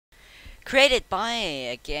Created by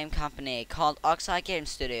a game company called Oxide Game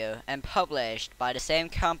Studio and published by the same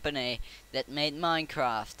company that made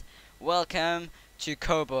Minecraft. Welcome to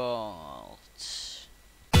Cobalt.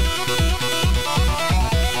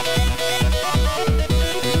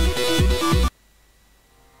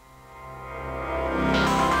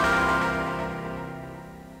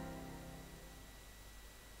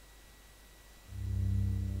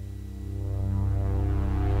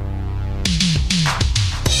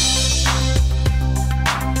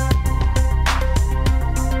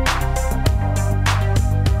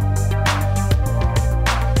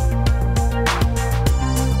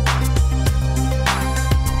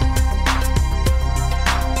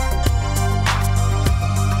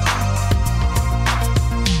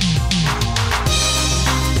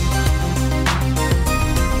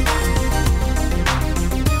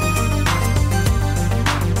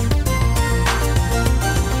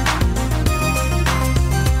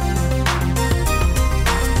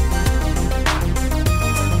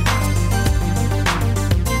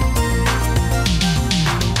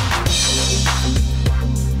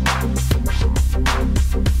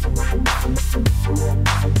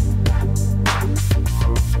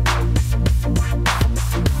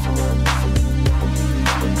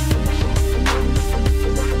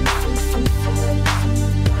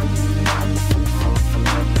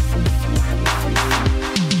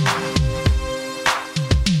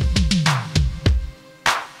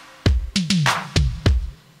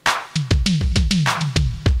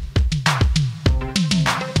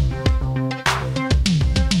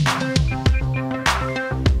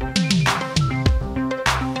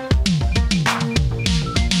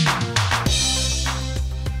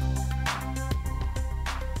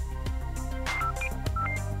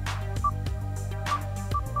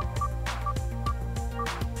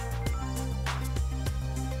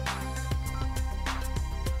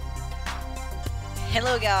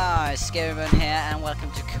 Hello guys, Scaryman here and welcome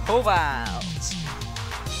to Cobalt.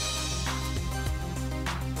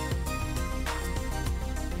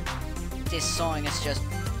 This song is just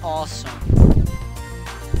awesome.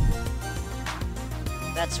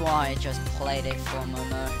 That's why I just played it for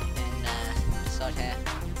Momo and start here.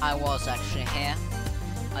 I was actually here.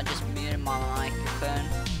 I just muted my microphone.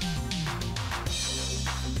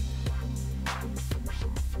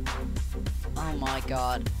 Oh my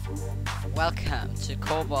god. Welcome to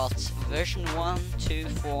Cobalt version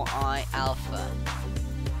 1.2.4i alpha.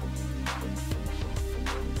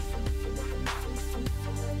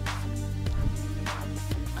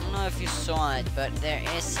 I don't know if you saw it, but there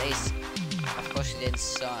is a... Of course you didn't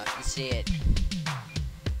see it.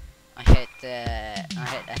 I hit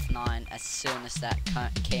F9 as soon as that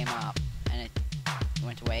came up, and it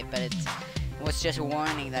went away. But it was just a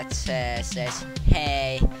warning that says,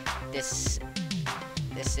 "Hey, this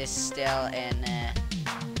is still in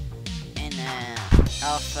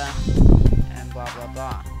alpha," and blah blah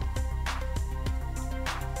blah.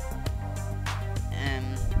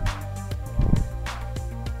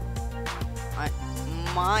 I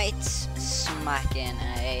might smack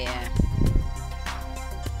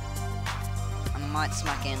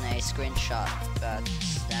in a screenshot, but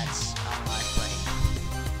that's unlikely.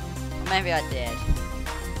 Or maybe I did.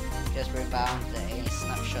 Just rebound a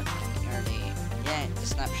snapshot the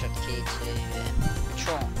snapshot key to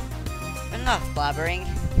control. Enough blabbering.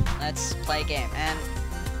 Let's play a game. And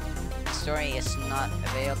the story is not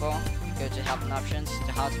available. Go to help and options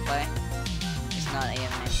to how to play. It's not even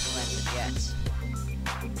implemented yet.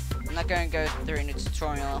 I'm not going to go through the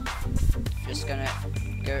tutorial. Just gonna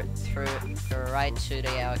go right to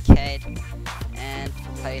the arcade and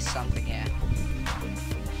play something here.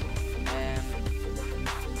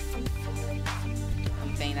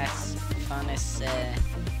 Something that's fun is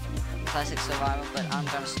classic survival, but I'm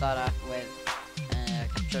gonna start off with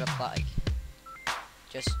capture the flag.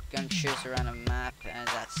 Just gonna choose a random map, and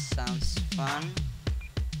that sounds fun.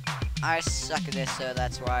 I suck at this, so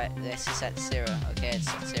that's why this is at 0. Okay, it's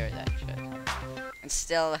at 0 actually. And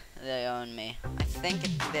still, they own me. I think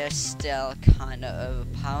they're still kind of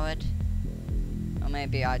overpowered, or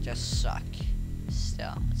maybe I just suck.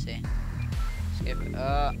 Still, let's see. Skip.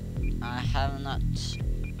 Oh, I have not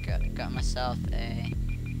got myself a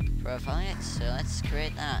profile yet, so let's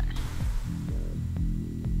create that.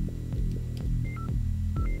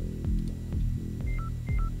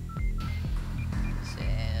 So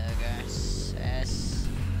there goes S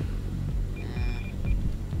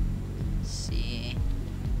C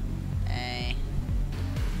A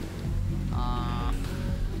R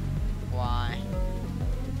Y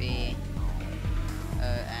B O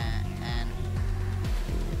N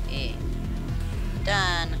E.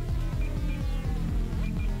 Done.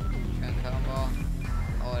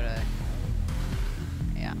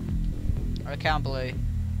 Or account blue,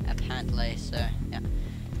 apparently, so, yeah.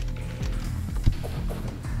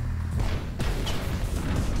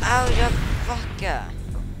 Oh, you fucker!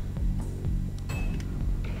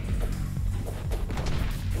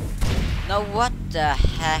 No, what the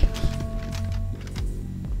heck?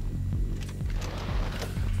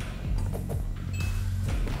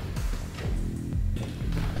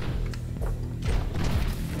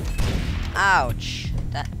 Ouch!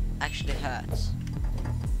 That actually hurts.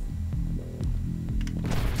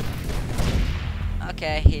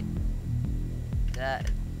 Okay,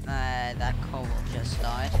 that Cobalt just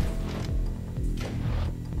died.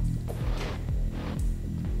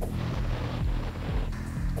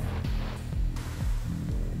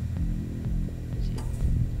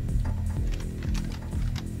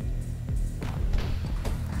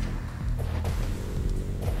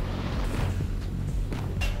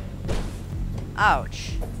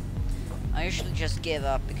 Ouch! I usually just give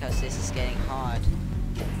up because this is getting hard.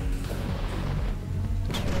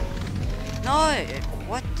 No!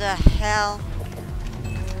 What the hell?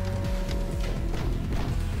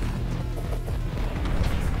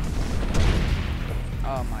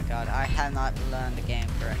 Oh my god, I have not learned the game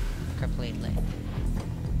completely.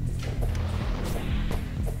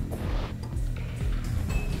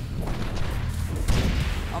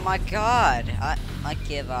 Oh my god, I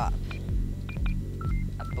give up.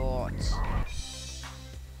 Abort.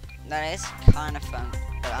 That is kind of fun,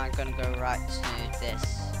 but I'm gonna go right to this.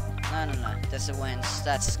 No, that's a win.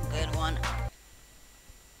 That's a good one.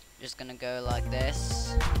 Just gonna go like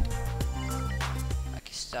this.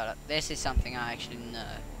 Okay, start up. This is something I actually know.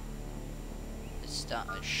 Let's start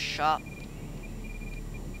with shop.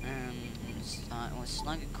 Start with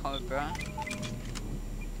Slugger Cobra.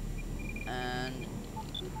 And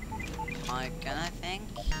Python, I think.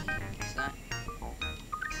 Is that?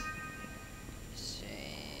 Let's see.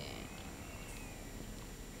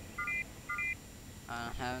 I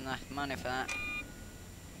don't have enough money for that.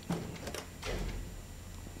 I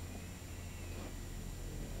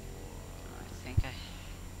think oh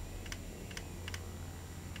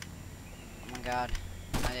my god.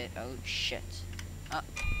 I did. Oh shit. Oh.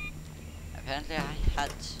 Apparently I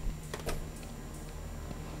had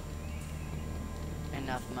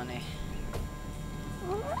enough money.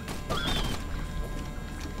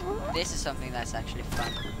 This is something that's actually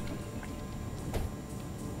fun.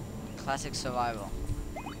 Classic survival.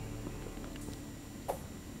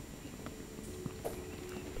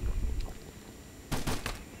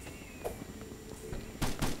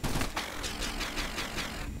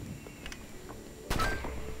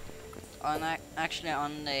 Actually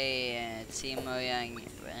on the Team Mojang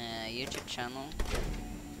YouTube channel,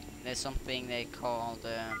 there's something they called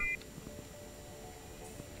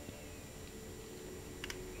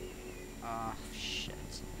oh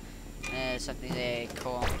shit, something they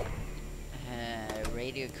call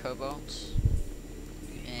Radio Cobalt.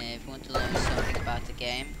 If you want to learn something about the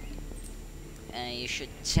game, you should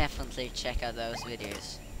definitely check out those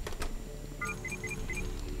videos.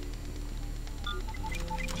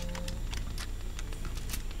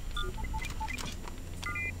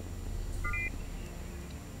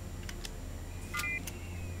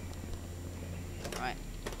 Right.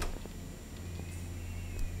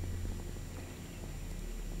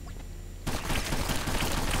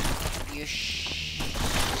 You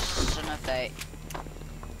son of a...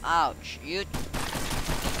 Ouch, you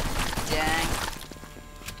dang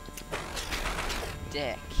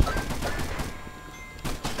dick.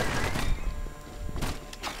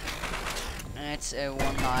 And it's a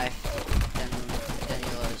one life, then you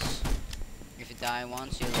lose. If you die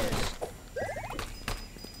once, you lose.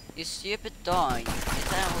 You stupid dog. Is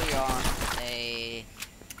that who you are? A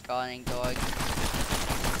guarding dog.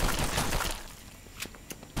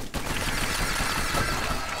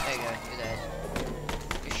 There you go, you're dead.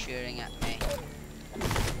 You're shooting at me.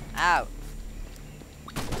 Ow!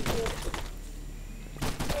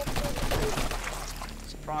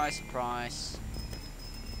 Surprise, surprise.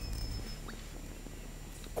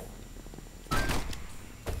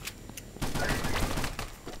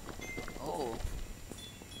 Oh.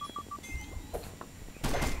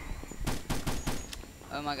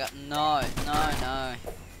 Oh my god, no, no, no.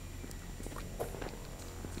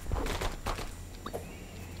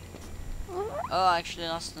 Oh, I actually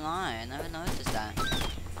lost an eye. I never noticed that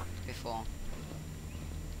before.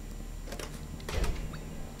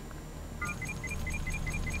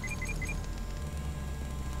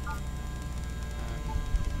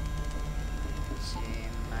 Let's see,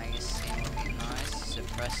 magazine would be nice.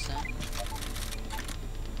 Suppressor.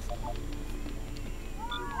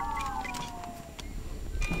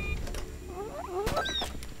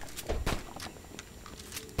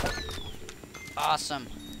 awesome.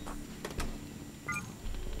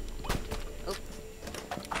 Oop.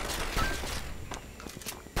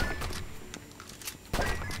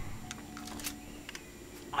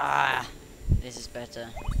 Ah, this is better.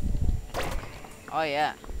 Oh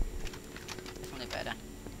yeah, definitely better.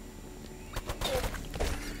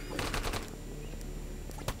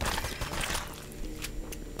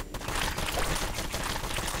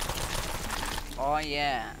 Oh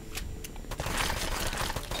yeah.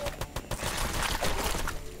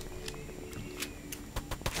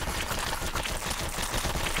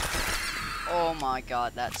 Oh my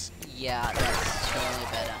god, that's totally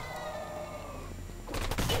better.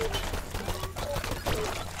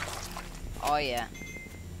 Oh yeah.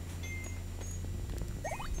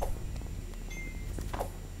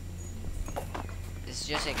 This is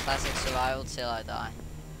just a classic survival till I die.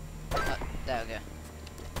 Oh, there we go.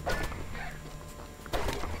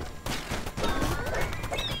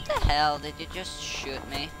 What the hell, did you just shoot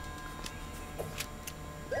me?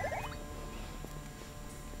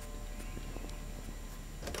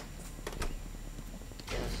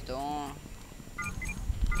 Close the door.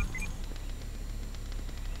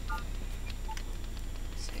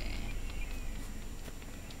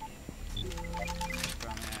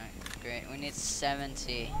 Great, we need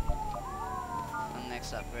 70 for the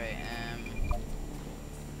next upgrade.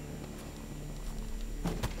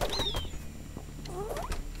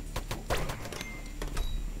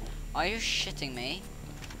 Are you shitting me?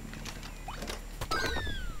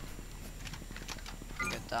 You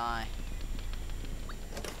could die.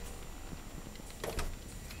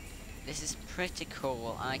 This is pretty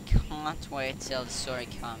cool. I can't wait till the story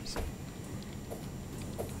comes.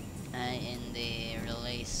 In the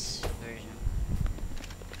release version.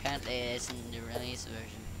 Apparently it is in the release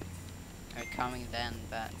version. Or coming then,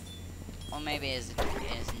 but... Or maybe it is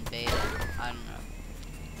in beta. I don't know.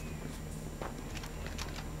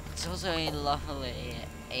 It's also a lovely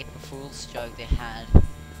April Fool's joke they had.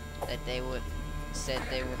 That they said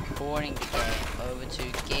they were porting the game over to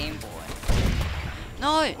Game Boy.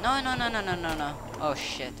 No! No. Oh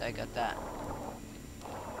shit, I got that.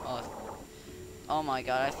 Oh my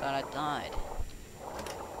god, I thought I died.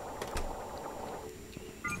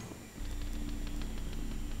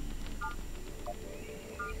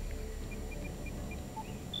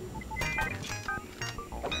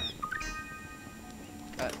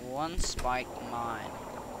 Got one spike mine.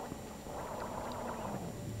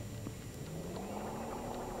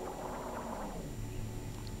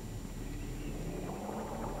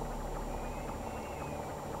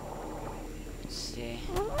 Let's see.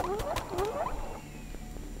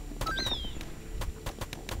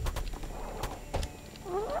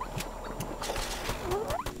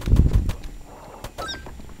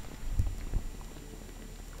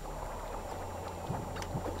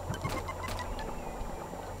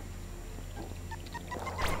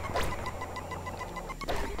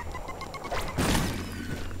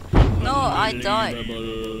 No, I died.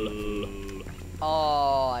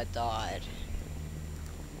 Oh, I died.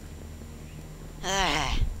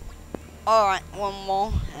 Alright, one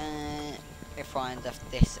more. If I end of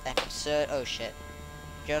this episode. Oh shit.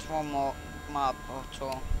 Just one more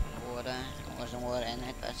bottle. Water. There wasn't water in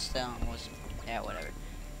it, but still was. Yeah, whatever.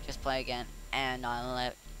 Just play again, and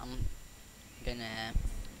I'm gonna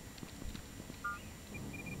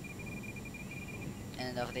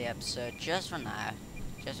end of the episode just for now.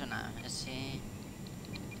 Let's see.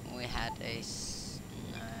 We had a let's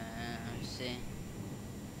see.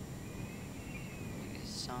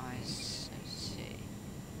 Size. Let's see.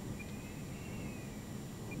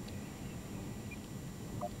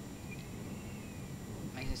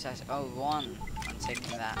 Making size. Oh, one. I'm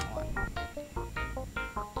taking that one.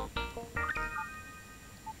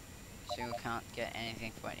 So we can't get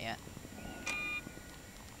anything for it yet.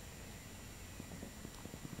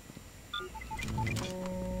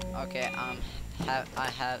 Okay, I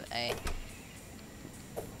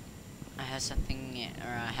have something, or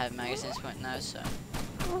I have magazines for it now, so.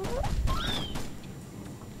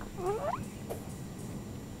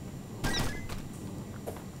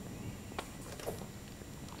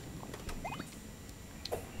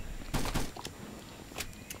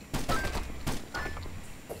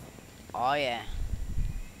 Oh yeah.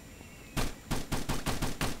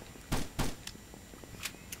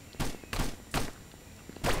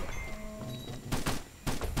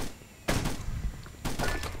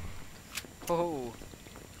 Oh.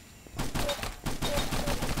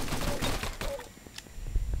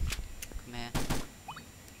 Come here.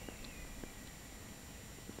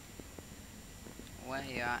 Where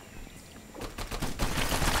you at?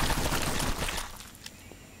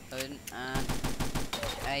 Open and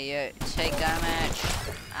Hey, you take damage.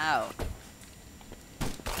 Ow.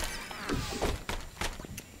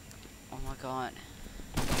 Oh my god.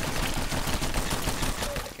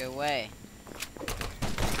 Go away.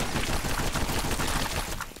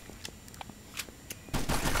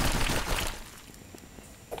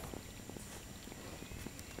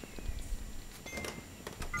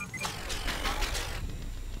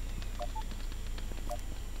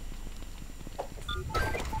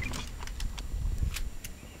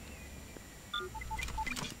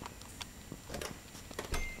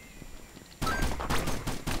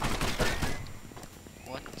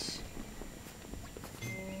 What?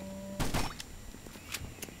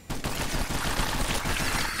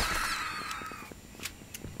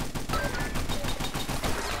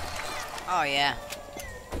 Oh yeah.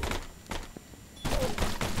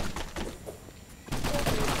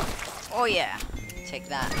 Oh yeah. Take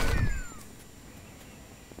that.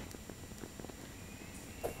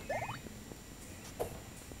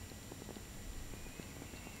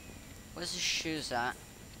 Where's the shoes at?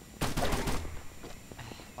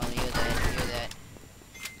 Well, you're dead. You're dead.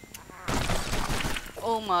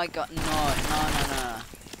 Oh my god. No. No. No. No.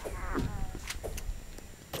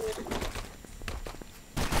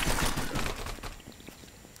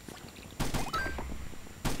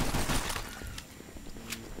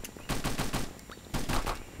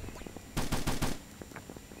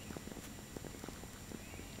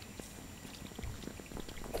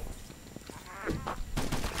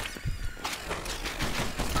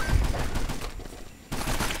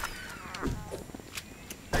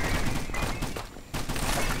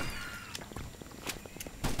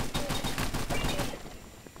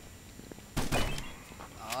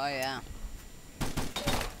 Oh yeah.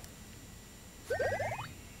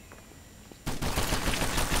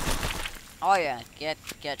 Oh yeah.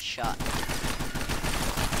 Get shot.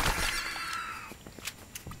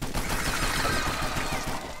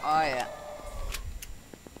 Oh yeah.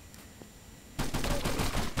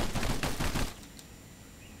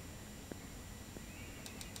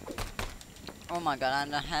 Oh my god, I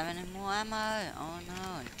don't have any more ammo. Oh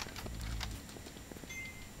no.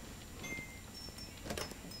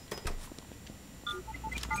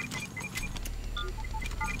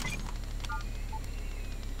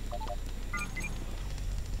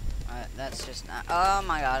 That's just not. Oh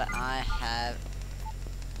my god, I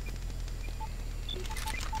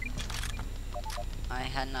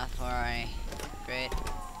had enough for a great.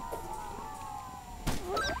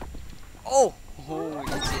 Oh! Oh,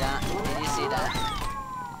 did you see that? Did you see that?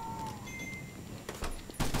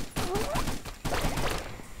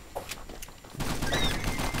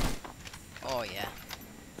 Oh yeah.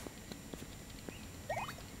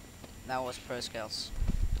 That was pro skills.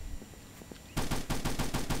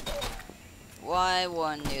 Why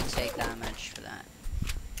wouldn't you take damage for that?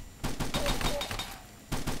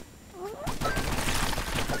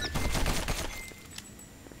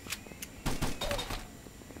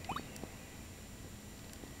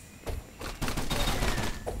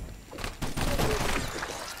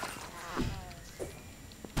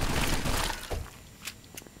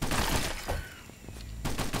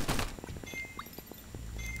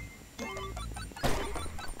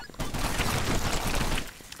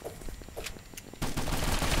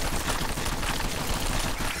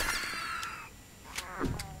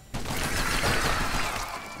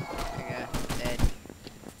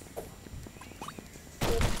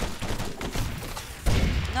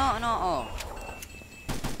 No, no, oh.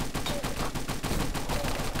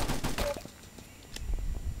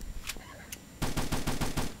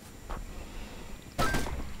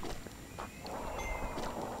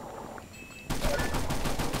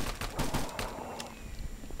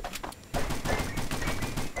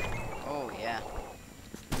 Oh, yeah.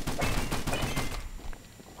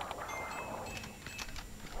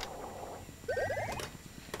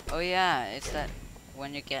 Oh, yeah, it's that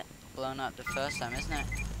when you get blown up the first time, isn't it?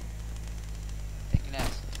 I think it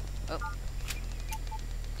is. Oh.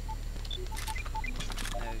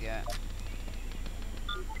 There we go.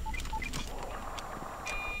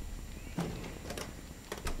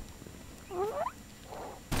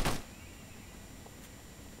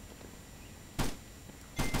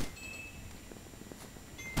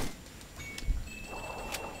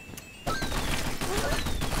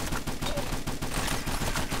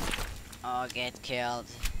 Oh, get killed.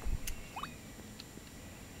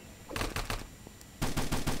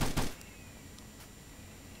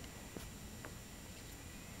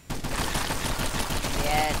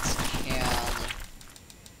 Get killed.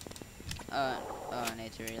 Oh, I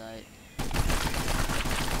need to reload.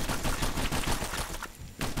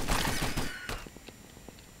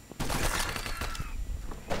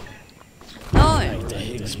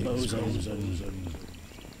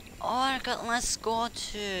 Oh, I got my score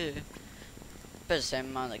too. But the same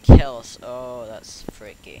amount of kills. Oh, that's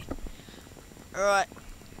freaky. Alright.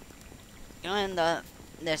 Gonna end up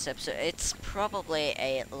this episode. It's probably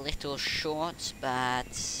a little short, but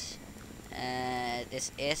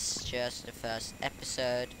this is just the first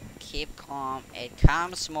episode. Keep calm. It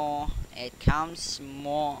comes more. It comes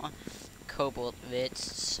more Cobalt vids.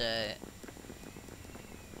 So,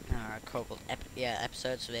 Cobalt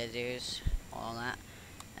episodes, videos, all that.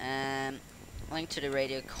 Link to the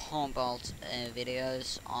Radio Cobalt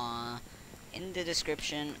videos are in the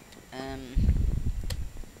description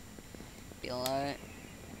below.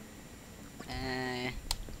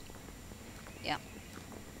 Yeah,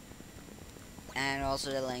 and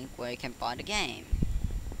also the link where you can buy the game.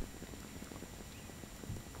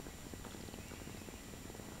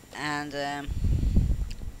 And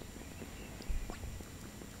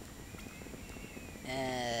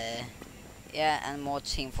yeah, and more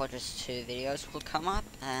Team Fortress 2 videos will come up,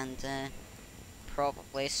 and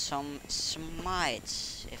probably some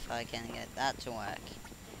smites if I can get that to work.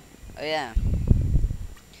 Oh yeah,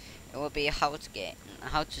 it will be how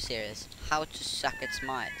to series, how to suck at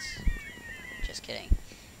smites. Just kidding.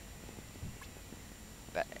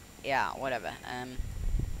 But yeah, whatever.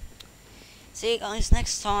 See you guys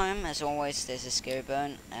next time. As always, this is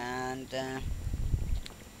Scarybone, and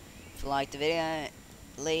if you liked the video,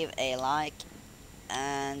 leave a like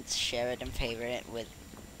and share it and favorite it with.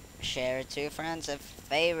 Share it to your friends and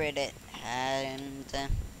favorite it, and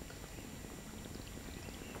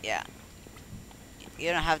yeah,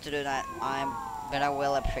 you don't have to do that. But I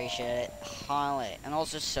will appreciate it highly, and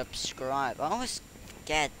also subscribe. I always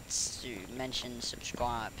forget to mention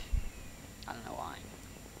subscribe. I don't know why.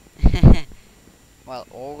 Well,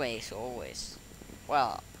 always.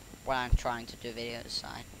 Well, when I'm trying to do videos,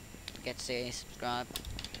 I forget to say subscribe.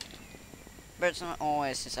 But it's not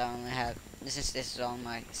always, since I only have this is on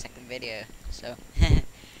my second video. So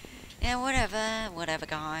yeah, whatever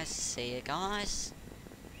guys. See you guys.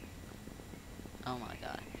 Oh my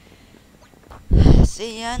god.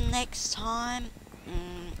 See ya next time.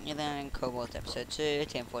 Either in Cobalt episode 2,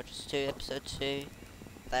 Team Fortress 2 episode 2.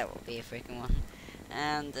 That will be a freaking one.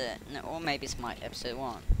 And no, or maybe Smite episode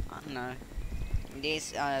 1. I don't know.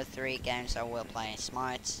 These are the 3 games I will play: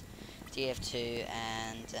 Smite, TF2,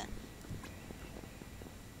 and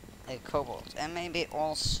Cobalt, and maybe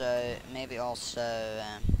also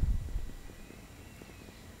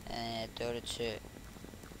Dota 2.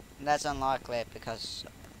 That's unlikely because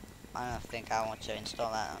I don't think I want to install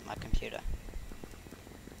that on my computer.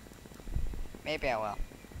 Maybe I will.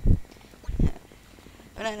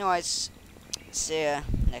 But anyways, see ya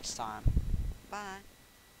next time. Bye.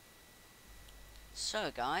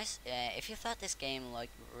 So guys, if you thought this game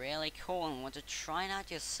looked really cool and want to try it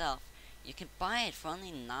out yourself, you can buy it for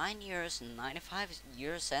only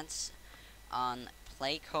 €9.95 on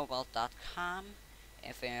playcobalt.com.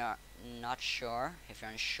 If you're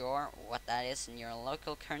unsure what that is in your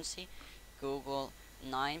local currency, Google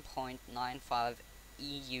 9.95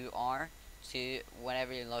 EUR to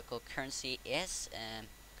whatever your local currency is,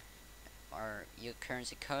 or your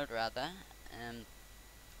currency code rather, and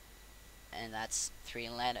that's 3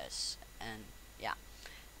 letters. And yeah,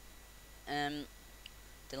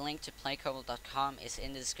 the link to playcobalt.com is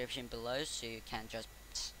in the description below, so you can just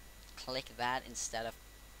click that instead of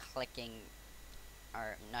clicking,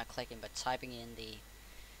 or not clicking, but typing in the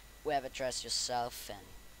web address yourself. And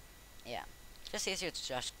yeah, just easier to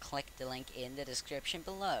just click the link in the description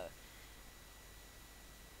below.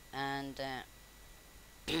 And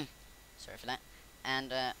sorry for that.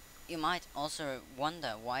 And you might also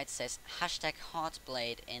wonder why it says hashtag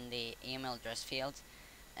Heartblade in the email address field,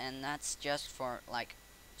 and that's just for like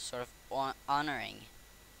sort of honoring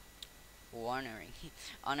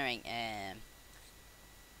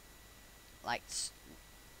like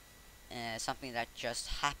something that just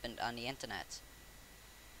happened on the internet,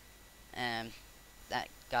 that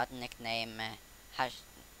got nickname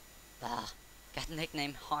got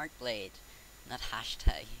nickname Heartblade, not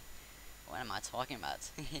hashtag. What am I talking about?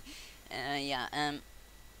 Yeah,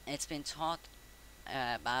 it's been talked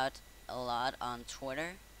about a lot on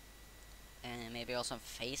Twitter, and maybe also on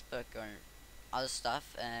Facebook or other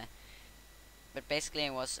stuff. But basically,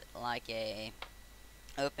 it was like a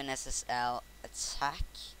OpenSSL attack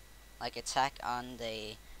on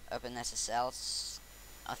the OpenSSL's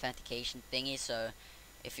authentication thingy. So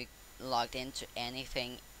if you logged into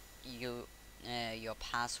anything, your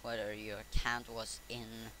password or your account was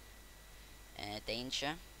in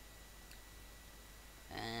danger.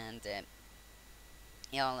 And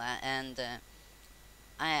yeah, and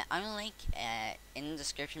I will link in the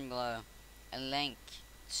description below a link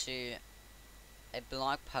to a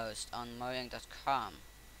blog post on mojang.com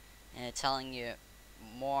telling you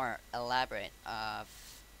more elaborate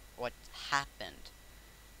of what happened.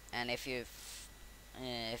 And if you're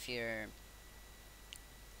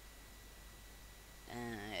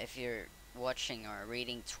if you're watching or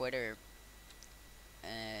reading Twitter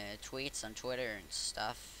tweets on Twitter and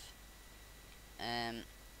stuff,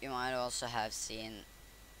 you might also have seen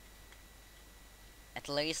at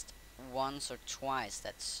least once or twice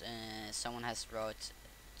that someone has wrote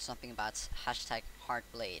something about hashtag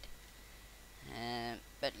Heartblade.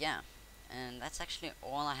 But yeah, and that's actually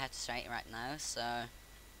all I have to say right now. So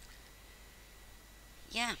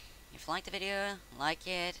yeah, if you liked the video, like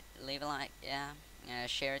it, leave a like, yeah,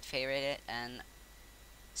 share it, favorite it, and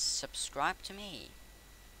subscribe to me.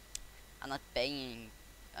 I'm not begging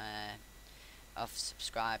of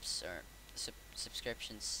subscribes or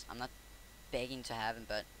subscriptions. I'm not begging to have them,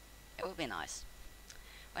 but it would be nice.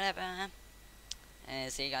 Whatever.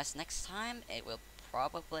 See you guys next time. It will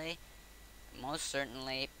probably, most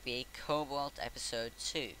certainly, be Cobalt episode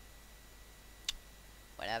 2.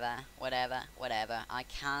 Whatever. I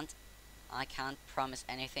can't promise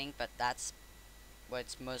anything, but that's what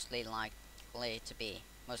it's mostly likely to be.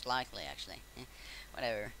 Most likely, actually.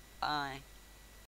 Whatever. Bye.